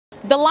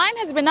The line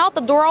has been out the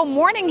door all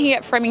morning here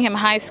at Framingham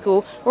High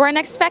School, where an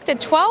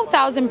expected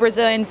 12,000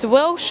 Brazilians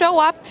will show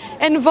up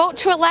and vote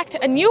to elect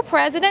a new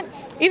president,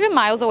 even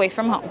miles away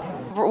from home.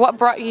 What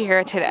brought you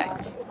here today?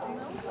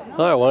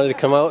 Well, I wanted to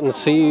come out and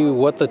see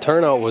what the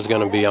turnout was going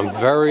to be. I'm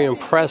very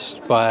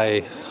impressed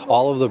by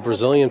all of the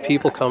Brazilian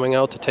people coming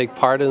out to take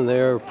part in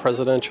their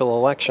presidential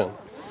election.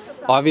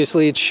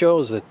 Obviously, it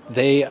shows that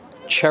they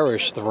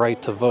cherish the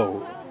right to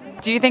vote.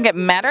 Do you think it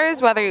matters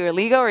whether you're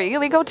legal or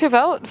illegal to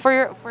vote for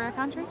your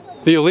country?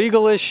 The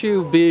illegal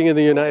issue being in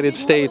the United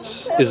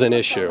States is an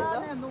issue.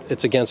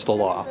 It's against the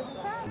law.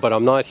 But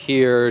I'm not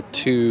here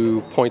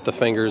to point the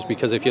fingers,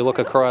 because if you look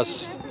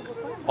across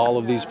all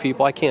of these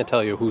people, I can't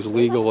tell you who's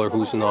legal or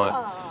who's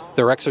not.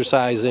 They're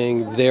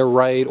exercising their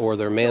right or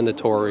their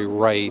mandatory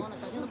right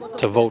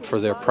to vote for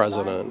their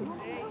president.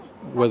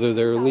 Whether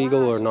they're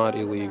legal or not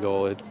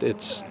illegal,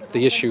 the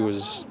issue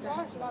is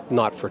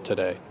not for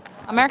today.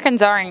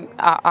 Americans aren't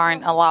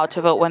allowed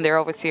to vote when they're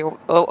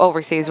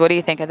overseas. What do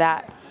you think of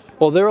that?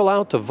 Well, they're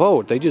allowed to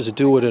vote. They just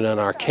do it in an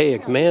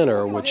archaic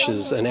manner, which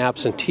is an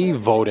absentee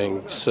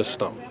voting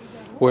system.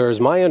 Whereas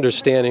my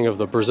understanding of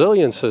the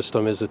Brazilian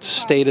system is it's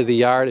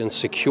state-of-the-art and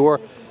secure,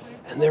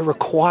 and they're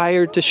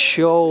required to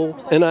show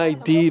an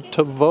ID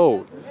to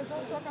vote.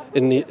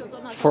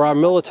 For our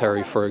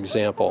military, for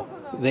example,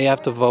 they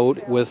have to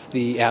vote with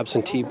the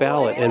absentee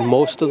ballot, and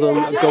most of them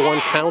go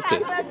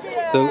uncounted,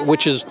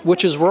 which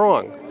is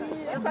wrong.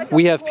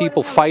 We have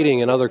people fighting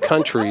in other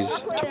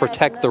countries to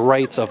protect the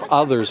rights of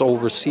others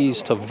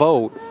overseas to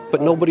vote,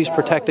 but nobody's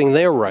protecting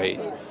their right.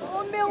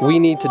 We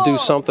need to do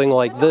something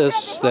like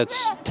this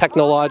that's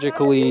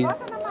technologically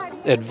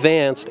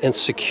advanced and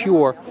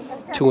secure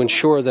to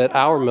ensure that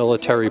our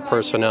military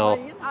personnel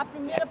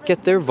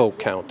get their vote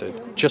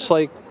counted, just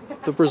like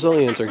the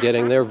Brazilians are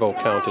getting their vote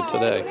counted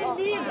today.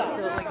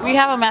 We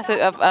have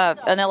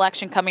an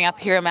election coming up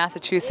here in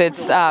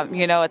Massachusetts,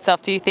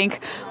 itself. Do you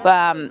think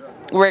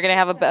we're going to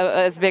have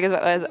as big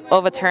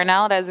of a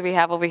turnout as we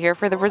have over here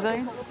for the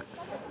Brazilians?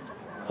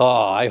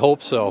 Oh, I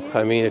hope so.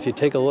 I mean, if you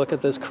take a look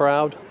at this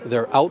crowd,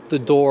 they're out the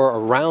door,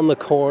 around the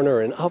corner,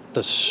 and up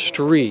the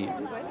street,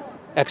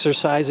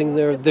 exercising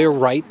their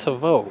right to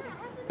vote.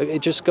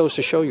 It just goes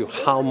to show you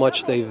how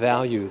much they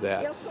value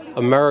that.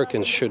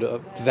 Americans should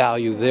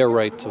value their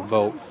right to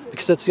vote,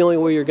 because that's the only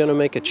way you're going to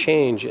make a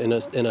change in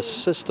a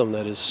system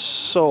that is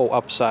so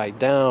upside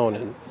down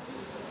and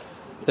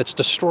that's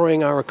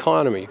destroying our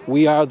economy.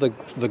 We are the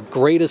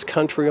greatest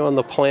country on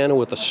the planet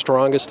with the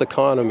strongest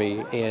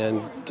economy,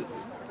 and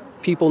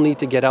people need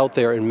to get out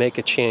there and make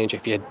a change.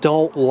 If you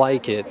don't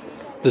like it,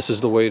 this is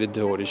the way to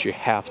do it, is you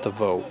have to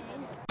vote.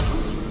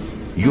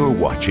 You're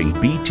watching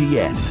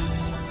BTN.